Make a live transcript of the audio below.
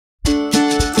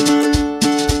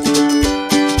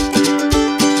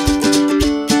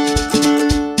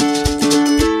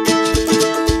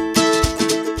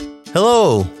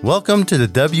welcome to the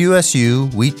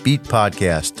WSU Wheat Beat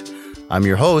Podcast. I'm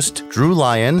your host, Drew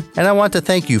Lyon, and I want to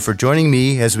thank you for joining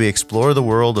me as we explore the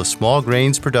world of small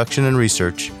grains production and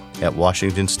research at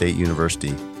Washington State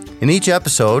University. In each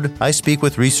episode, I speak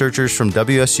with researchers from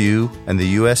WSU and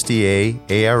the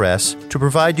USDA ARS to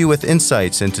provide you with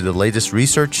insights into the latest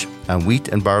research on wheat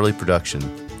and barley production.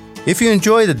 If you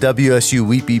enjoy the WSU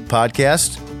Wheat Beat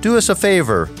Podcast, do us a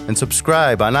favor and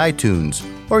subscribe on iTunes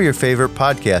or your favorite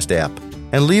podcast app,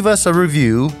 and leave us a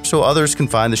review so others can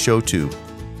find the show too.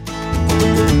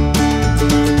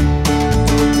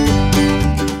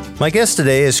 My guest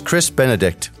today is Chris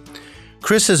Benedict.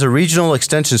 Chris is a regional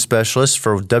extension specialist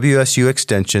for WSU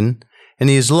Extension, and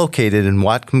he is located in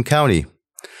Whatcom County.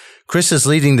 Chris is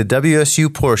leading the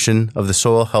WSU portion of the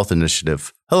Soil Health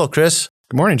Initiative. Hello, Chris.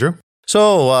 Good morning, Drew.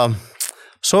 So,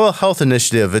 Soil Health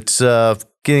Initiative, it's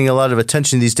getting a lot of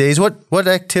attention these days. What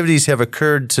activities have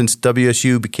occurred since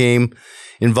WSU became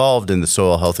involved in the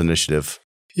Soil Health Initiative?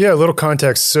 Yeah, a little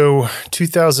context. So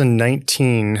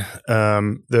 2019,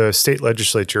 the state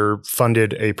legislature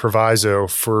funded a proviso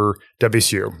for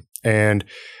WSU, and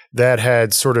that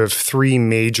had sort of three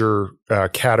major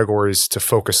categories to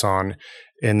focus on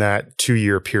in that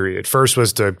 2-year period. First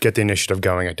was to get the initiative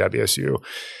going at WSU.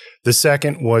 The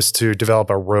second was to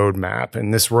develop a roadmap,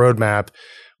 and this roadmap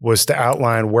was to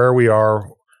outline where we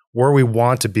are, where we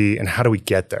want to be, and how do we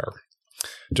get there,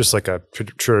 just like a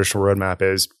traditional roadmap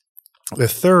is. The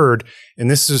third, and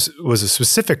this was a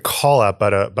specific call out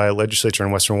by a legislature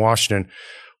in Western Washington,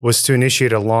 was to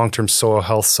initiate a long-term soil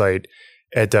health site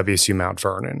at WSU Mount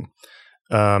Vernon.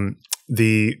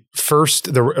 The first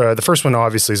one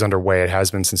obviously is underway. It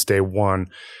has been since day one.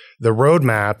 The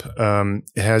roadmap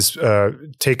has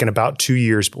taken about 2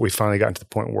 years, but we finally gotten to the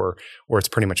point where it's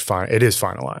pretty much fine. It is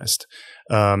finalized,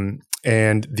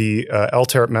 and the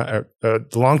the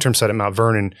long-term site at Mount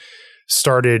Vernon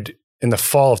started in the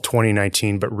fall of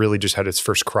 2019, but really just had its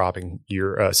first cropping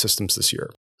year systems this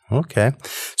year. Okay.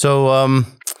 So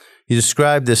you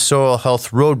described this soil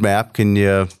health roadmap. Can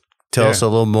you tell us a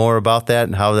little more about that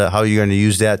and how you're going to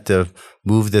use that to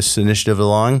move this initiative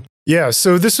along? Yeah,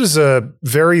 so this was a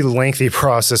very lengthy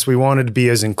process. We wanted to be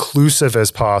as inclusive as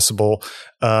possible.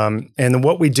 And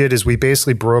what we did is we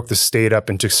basically broke the state up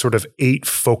into sort of 8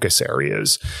 focus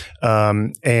areas.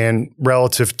 And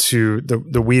relative to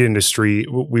the wheat industry,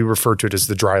 we refer to it as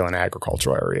the dryland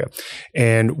agricultural area.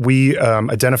 And we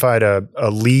identified a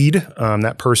lead.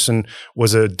 That person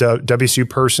was a WSU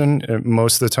person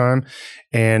most of the time.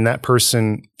 And that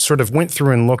person sort of went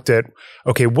through and looked at,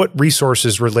 okay, what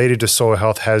resources related to soil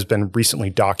health has been recently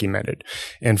documented?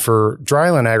 And for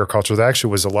dryland agriculture, there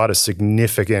actually was a lot of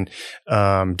significant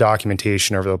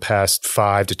documentation over the past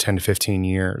 5 to 10 to 15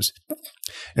 years.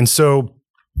 And so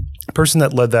the person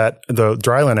that led the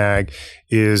dryland ag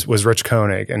was Rich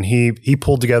Koenig, and he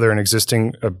pulled together an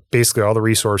existing, basically all the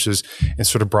resources and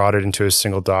sort of brought it into a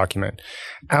single document.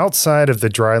 Outside of the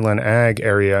dryland ag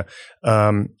area,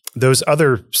 those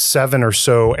other 7 or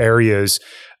so areas,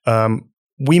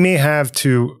 we might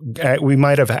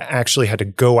have actually had to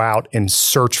go out and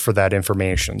search for that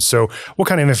information. So what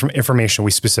kind of information are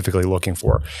we specifically looking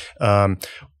for?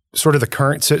 Sort of the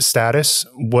current status,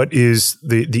 what is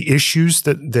the issues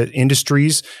that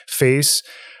industries face,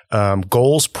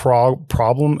 goals,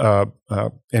 problem,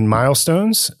 and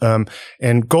milestones.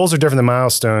 And goals are different than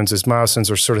milestones, as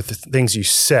milestones are sort of the things you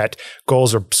set.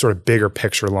 Goals are sort of bigger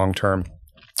picture, long term.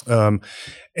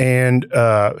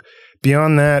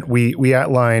 Beyond that, we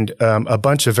outlined a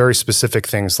bunch of very specific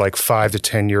things like 5 to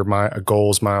 10 year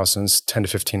goals, milestones, 10 to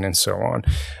 15, and so on.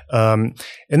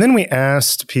 And then we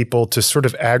asked people to sort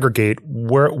of aggregate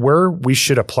where we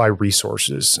should apply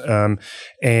resources,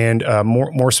 and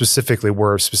more specifically,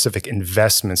 where specific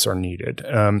investments are needed.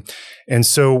 And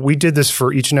so we did this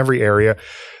for each and every area.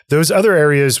 Those other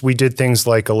areas, we did things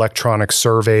like electronic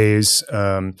surveys.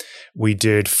 We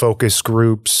did focus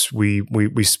groups. We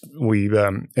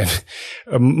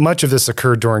much of this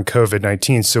occurred during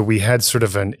COVID-19, so we had sort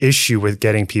of an issue with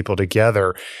getting people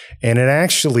together, and it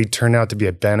actually turned out to be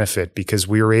a benefit because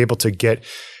we were able to get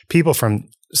people from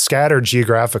scattered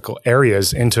geographical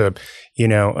areas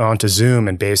onto Zoom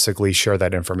and basically share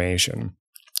that information.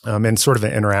 And sort of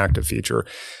an interactive feature.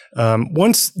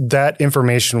 Once that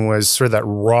information was sort of that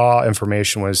raw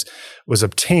information was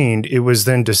obtained, it was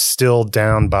then distilled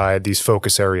down by these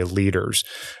focus area leaders.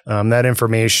 That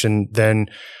information then,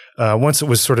 once it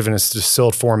was sort of in a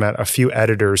distilled format, a few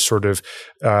editors sort of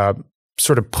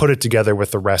sort of put it together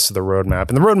with the rest of the roadmap.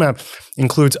 And the roadmap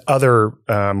includes other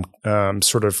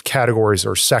sort of categories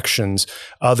or sections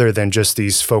other than just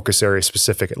these focus area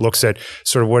specific. It looks at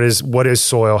sort of what is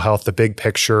soil health, the big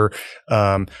picture,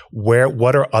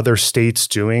 what are other states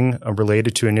doing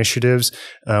related to initiatives.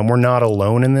 We're not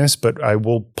alone in this, but I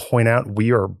will point out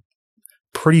we are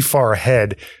pretty far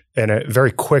ahead in a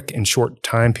very quick and short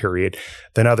time period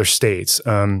than other states.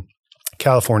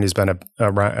 California's been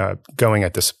going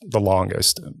at this the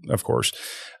longest, of course.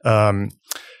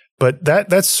 But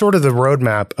that's sort of the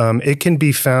roadmap. It can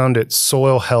be found at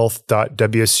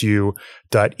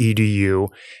soilhealth.wsu.edu,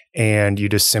 and you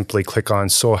just simply click on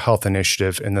Soil Health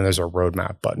Initiative, and then there's a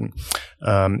roadmap button.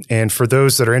 And for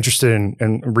those that are interested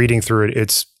in reading through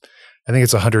it, I think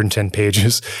it's 110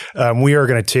 pages. We are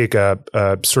going to take a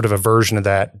sort of a version of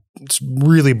that,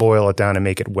 really boil it down and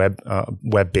make it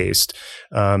web-based.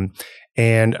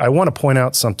 And I want to point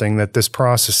out something, that this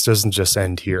process doesn't just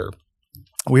end here.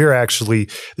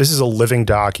 This is a living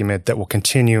document that will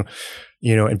continue,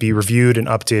 and be reviewed and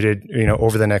updated,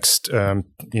 over the next, 10,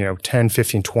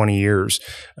 15, 20 years.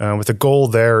 With the goal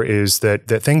there is that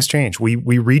things change. We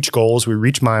reach goals, we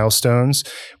reach milestones,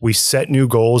 we set new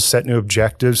goals, set new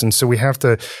objectives. And so we have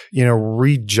to,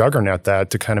 re-juggernaut that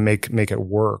to kind of make it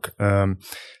work.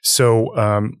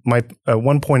 So my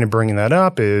one point in bringing that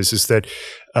up is that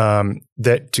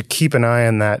that to keep an eye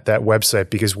on that website,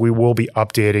 because we will be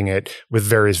updating it with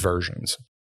various versions.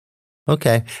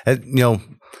 Okay.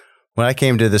 When I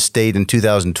came to the state in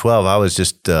 2012, I was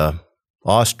just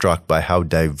awestruck by how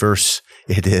diverse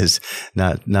it is,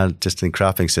 not just in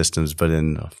cropping systems, but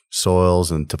in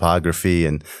soils and topography.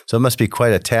 And so it must be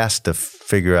quite a task to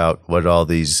figure out what all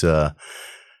these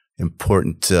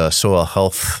important soil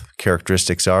health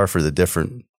characteristics are for the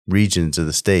different regions of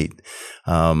the state.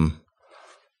 How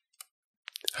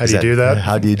do you do that?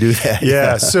 How do you do that?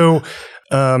 Yeah. So,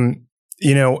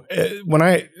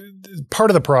 part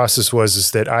of the process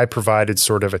is that I provided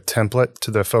sort of a template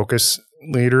to the focus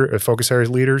area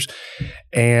leaders.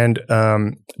 And,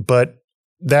 but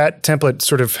that template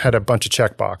sort of had a bunch of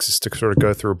check boxes to sort of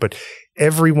go through, but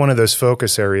every one of those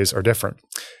focus areas are different,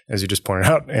 as you just pointed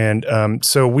out. And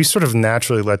so we sort of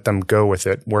naturally let them go with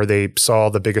it where they saw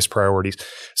the biggest priorities.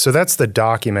 So that's the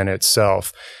document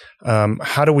itself.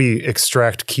 How do we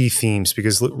extract key themes?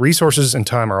 Because resources and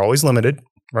time are always limited,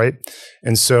 right?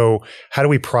 And so how do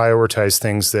we prioritize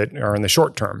things that are in the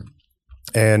short term?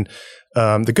 And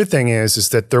the good thing is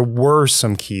that there were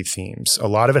some key themes. A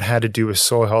lot of it had to do with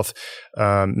soil health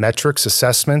metrics,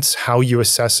 assessments, how you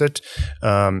assess it.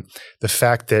 The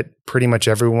fact that pretty much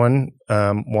everyone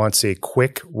wants a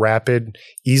quick, rapid,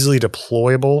 easily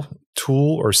deployable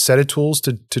tool or set of tools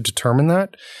to determine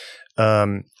that.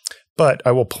 But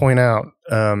I will point out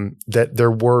that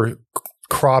there were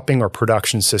cropping or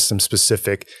production system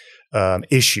specific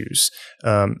issues.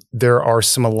 There are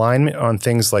some alignment on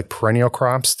things like perennial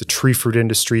crops, the tree fruit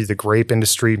industry, the grape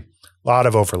industry, a lot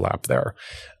of overlap there.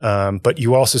 But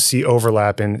you also see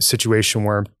overlap in a situation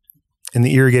where in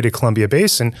the irrigated Columbia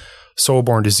Basin,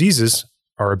 soil-borne diseases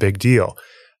are a big deal.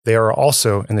 They are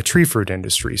also in the tree fruit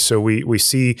industry. So we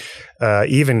see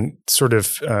even sort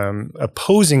of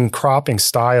opposing cropping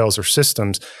styles or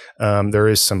systems, there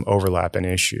is some overlap in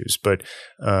issues. But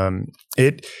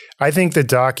I think the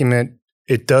document,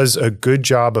 it does a good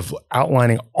job of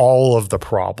outlining all of the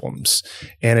problems.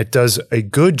 And it does a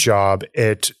good job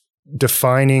at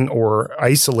defining or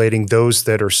isolating those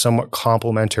that are somewhat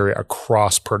complementary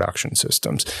across production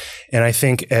systems. And I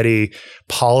think at a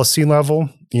policy level,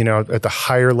 at the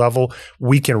higher level,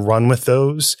 we can run with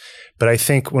those. But I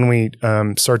think when we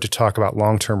start to talk about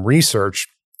long-term research,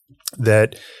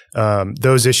 that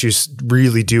those issues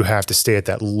really do have to stay at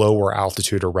that lower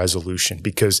altitude or resolution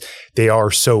because they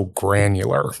are so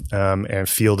granular and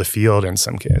field to field in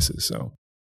some cases. So.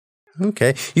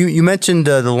 Okay. You mentioned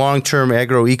the long-term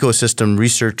agroecosystem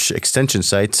research extension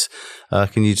sites.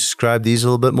 Can you describe these a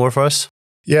little bit more for us?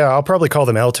 Yeah, I'll probably call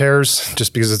them LTARs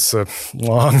just because it's a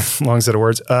long set of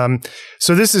words.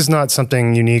 So this is not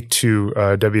something unique to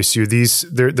WSU.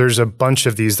 There's a bunch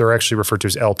of these. They're actually referred to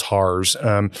as LTARs,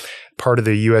 part of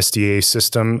the USDA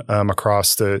system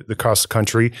across the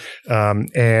country.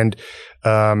 And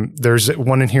there's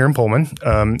one in here in Pullman.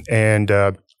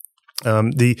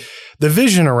 The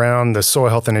vision around the Soil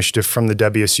Health Initiative from the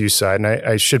WSU side, and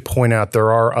I should point out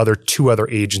there are two other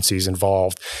agencies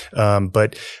involved,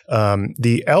 but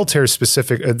the LTAR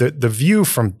specific, the view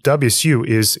from WSU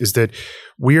is that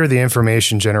we are the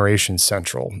information generation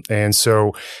central, and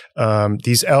so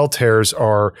these LTARs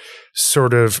are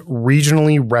sort of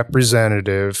regionally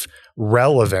representative,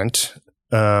 relevant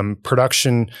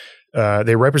production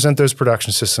they represent those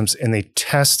production systems, and they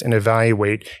test and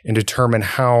evaluate and determine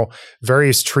how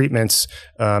various treatments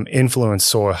influence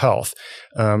soil health.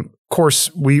 Of course,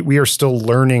 we are still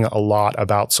learning a lot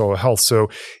about soil health. So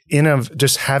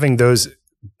just having those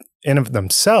in of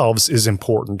themselves is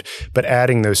important, but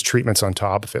adding those treatments on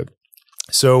top of it.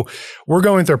 So we're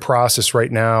going through a process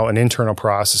right now, an internal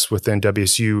process within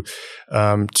WSU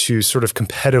to sort of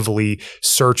competitively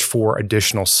search for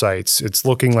additional sites. It's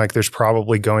looking like there's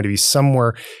probably going to be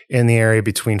somewhere in the area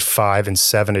between 5 and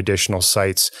 7 additional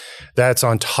sites. That's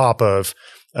on top of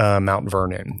Mount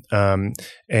Vernon.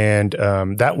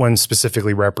 That one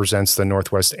specifically represents the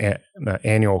Northwest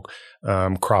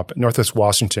Northwest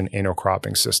Washington annual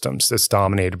cropping systems that's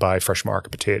dominated by fresh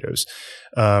market potatoes.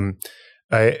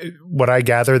 What I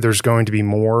gather, there's going to be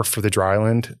more for the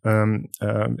dryland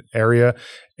area,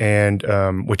 and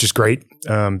which is great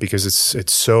because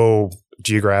it's so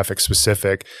geographic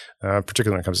specific,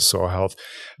 particularly when it comes to soil health.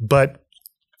 But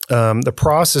the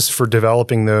process for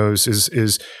developing those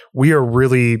is we are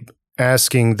really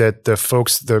asking that the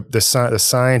folks, the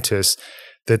scientists,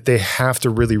 that they have to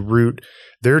really root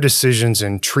their decisions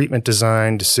in treatment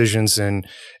design, decisions in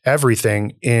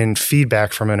everything in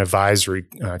feedback from an advisory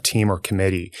team or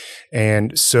committee.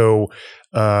 And so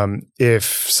if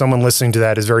someone listening to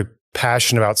that is very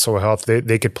passionate about soil health,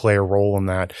 they could play a role in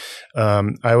that.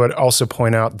 I would also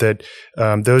point out that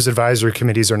those advisory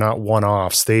committees are not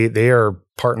one-offs. They are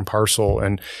part and parcel.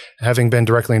 And having been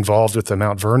directly involved with the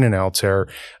Mount Vernon Altair,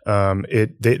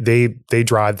 they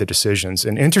drive the decisions.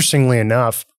 And interestingly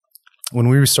enough, when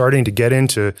we were starting to get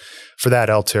into for that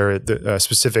Altair, the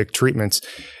specific treatments,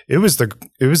 it was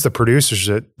the producers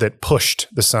that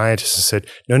pushed the scientists and said,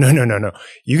 no,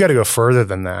 you got to go further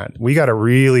than that. We got to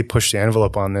really push the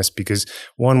envelope on this because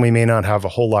 1, we may not have a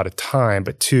whole lot of time,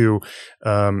 but 2,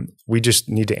 we just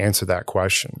need to answer that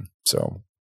question. So,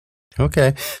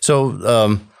 okay,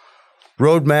 so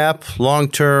roadmap,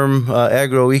 long-term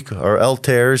agro-eco or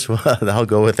LTARs, I'll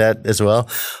go with that as well,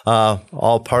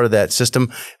 all part of that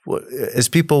system. As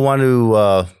people want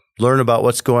to learn about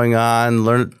what's going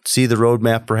on, see the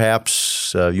roadmap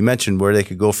perhaps, you mentioned where they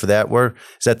could go for that. Where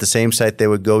is that the same site they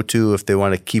would go to if they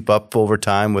want to keep up over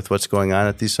time with what's going on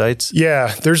at these sites?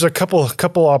 Yeah, there's a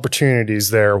couple opportunities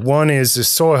there. One is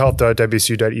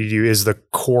soilhealth.wsu.edu is the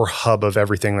core hub of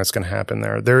everything that's going to happen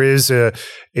there. There is an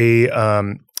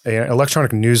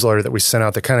electronic newsletter that we sent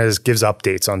out that kind of gives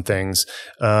updates on things.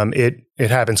 It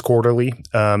happens quarterly.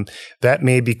 That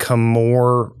may become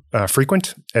more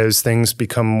frequent as things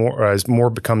become more, as more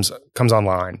comes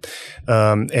online.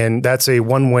 And that's a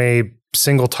one-way,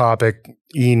 single topic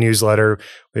e-newsletter.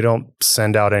 We don't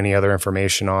send out any other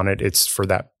information on it. It's for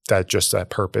that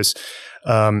purpose.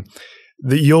 Everyone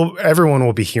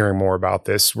will be hearing more about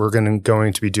this. We're going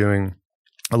to be doing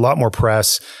a lot more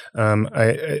press. And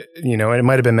it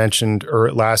might have been mentioned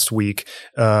last week,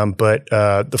 but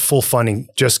the full funding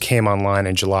just came online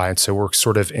in July. And so we're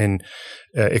sort of in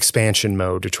expansion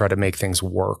mode to try to make things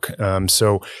work.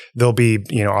 So there'll be,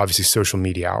 obviously social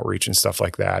media outreach and stuff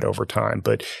like that over time.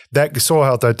 But that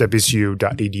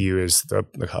soilhealth.wsu.edu is the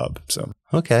hub. So.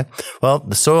 Okay. Well,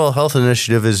 the Soil Health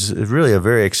Initiative is really a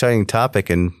very exciting topic,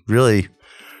 and really,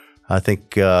 I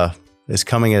think, is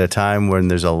coming at a time when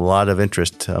there's a lot of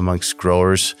interest amongst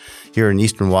growers here in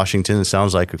Eastern Washington, it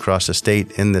sounds like across the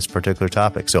state, in this particular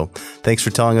topic. So thanks for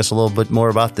telling us a little bit more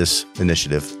about this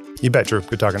initiative. You bet, Drew.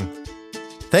 Good talking.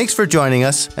 Thanks for joining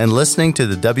us and listening to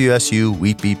the WSU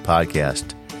Wheat Beat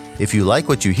podcast. If you like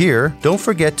what you hear, don't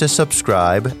forget to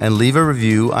subscribe and leave a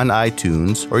review on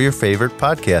iTunes or your favorite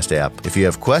podcast app. If you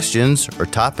have questions or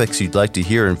topics you'd like to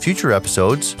hear in future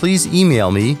episodes, please email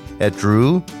me at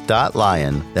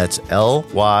drew.lyon, that's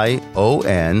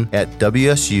LYON, at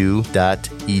wsu.edu.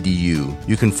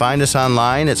 You can find us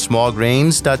online at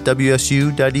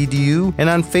smallgrains.wsu.edu and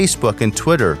on Facebook and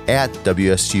Twitter at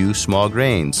WSU Small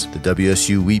Grains. The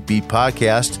WSU Wheat Beat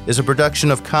podcast is a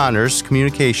production of Connors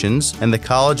Communications and the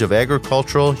College of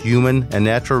Agricultural, Human, and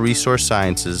Natural Resource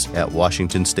Sciences at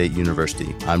Washington State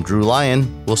University. I'm Drew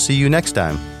Lyon. We'll see you next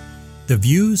time. The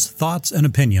views, thoughts, and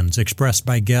opinions expressed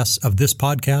by guests of this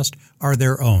podcast are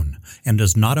their own and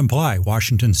does not imply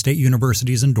Washington State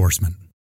University's endorsement.